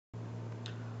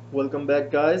Welcome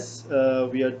back, guys.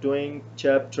 We are doing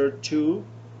chapter 2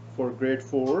 for grade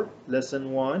 4,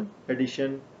 lesson 1,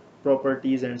 addition,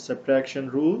 properties, and subtraction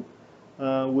rule.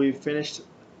 We finished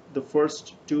the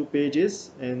first two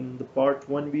pages in the part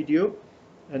 1 video,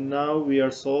 and now we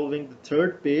are solving the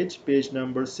third page, page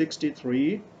number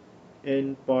 63,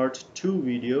 in part 2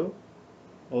 video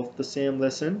of the same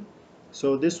lesson.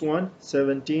 So this one,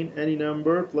 17, any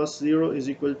number plus 0 is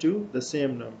equal to the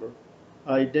same number.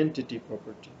 Identity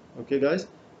property. Okay, guys,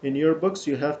 in your books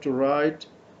you have to write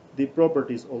the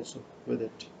properties also with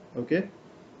it. Okay,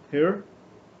 here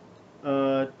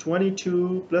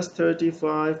 22 plus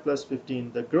 35 plus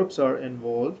 15, the groups are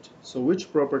involved. So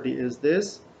which property is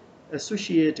this?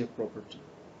 Associative property.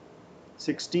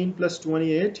 16 plus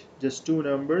 28, just two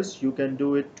numbers, you can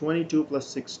do it. 22 plus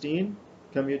 16,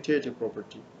 commutative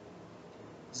property.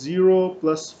 0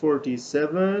 plus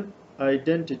 47,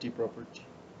 identity property.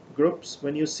 Groups,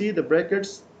 when you see the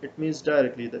brackets, it means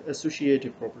directly the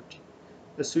associative property.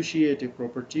 Associative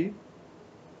property.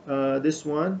 This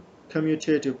one,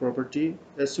 commutative property,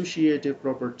 associative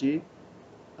property,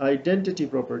 identity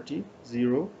property,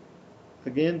 0.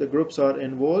 Again, the groups are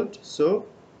involved, so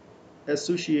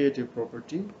associative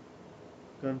property.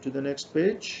 Come to the next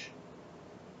page.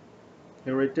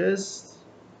 Here it is.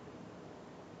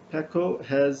 Paco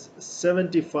has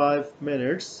 75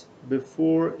 minutes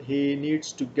before he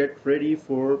needs to get ready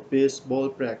for baseball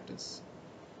practice.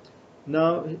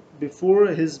 Now, before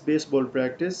his baseball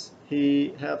practice,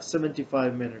 he have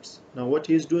 75 minutes. Now, what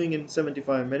he is doing in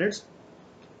 75 minutes?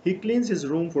 He cleans his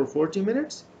room for 40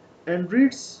 minutes and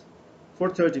reads for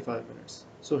 35 minutes.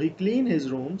 So he cleans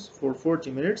his rooms for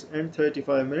 40 minutes and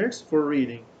 35 minutes for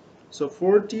reading. So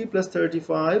 40 plus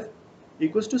 35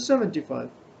 equals to 75.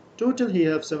 Total he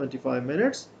have 75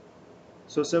 minutes.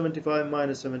 So 75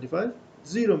 minus 75,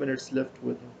 0 minutes left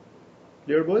with him.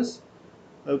 Clear, boys?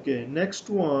 Okay, next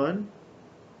one.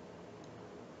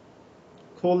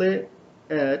 Cole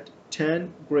ate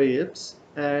 10 grapes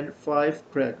and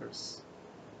 5 crackers.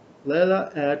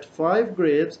 Lela ate 5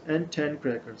 grapes and 10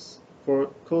 crackers. For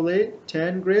Cole,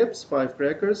 10 grapes, 5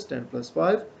 crackers, 10 plus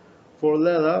 5. For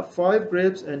Lela, 5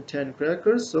 grapes and 10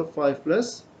 crackers, so 5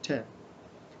 plus 10.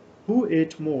 Who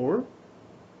ate more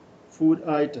food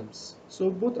items? So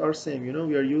both are same,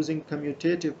 we are using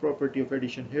commutative property of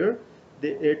addition here.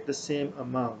 They ate the same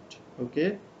amount.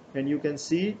 Okay, and you can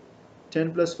see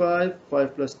 10 plus 5,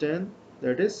 5 plus 10,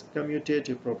 that is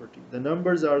commutative property. The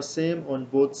numbers are same on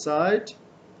both sides,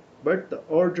 but the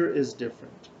order is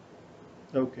different.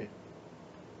 Okay,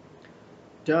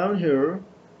 down here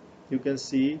you can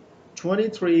see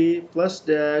 23 plus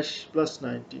dash plus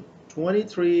 19,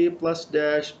 23 plus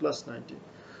dash plus 19.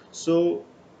 So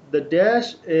the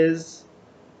dash is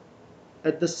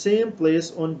at the same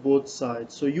place on both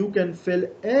sides, so you can fill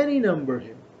any number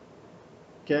here.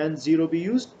 Can 0 be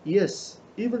used? Yes,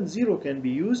 even 0 can be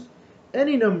used.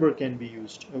 Any number can be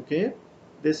used. Okay,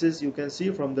 this is, you can see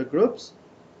from the groups,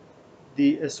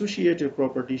 the associative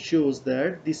property shows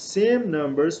that the same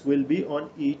numbers will be on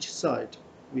each side.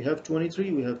 We have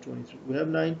 23, we have 23, we have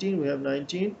 19, we have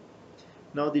 19.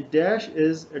 Now the dash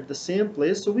is at the same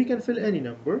place, so we can fill any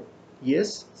number.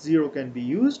 Yes, 0 can be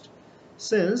used,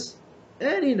 since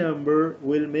any number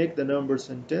will make the number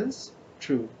sentence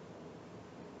true.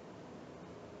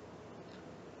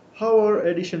 How are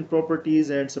addition properties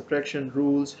and subtraction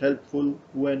rules helpful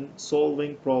when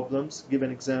solving problems? Give an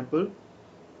example.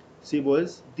 See,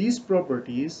 boys, these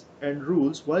properties and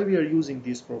rules, why we are using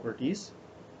these properties?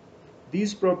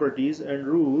 These properties and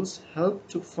rules help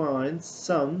to find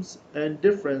sums and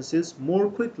differences more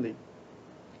quickly.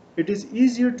 It is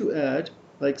easier to add,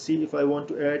 like see, if I want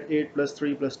to add 8 plus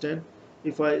 3 plus 10,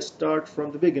 if I start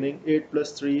from the beginning, 8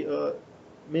 plus 3,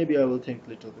 maybe I will think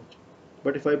a little bit.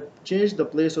 But if I change the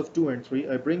place of 2 and 3,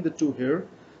 I bring the 2 here.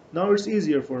 Now it's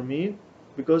easier for me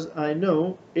because I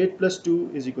know 8 plus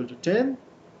 2 is equal to 10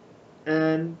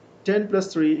 and 10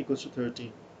 plus 3 equals to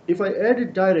 13. If I add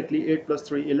it directly, 8 plus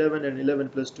 3, 11, and 11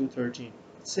 plus 2, 13.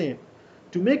 Same.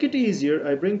 To make it easier,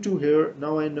 I bring 2 here.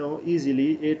 Now I know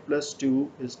easily 8 plus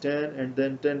 2 is 10, and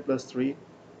then 10 plus 3,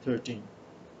 13.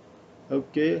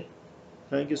 Okay,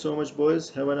 thank you so much, boys.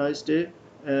 Have a nice day.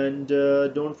 And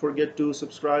don't forget to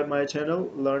subscribe my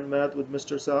channel, Learn Math with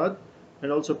Mr. Saad,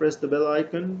 and also press the bell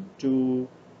icon to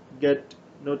get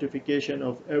notification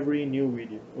of every new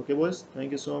video. Okay, boys,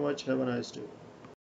 thank you so much. Have a nice day.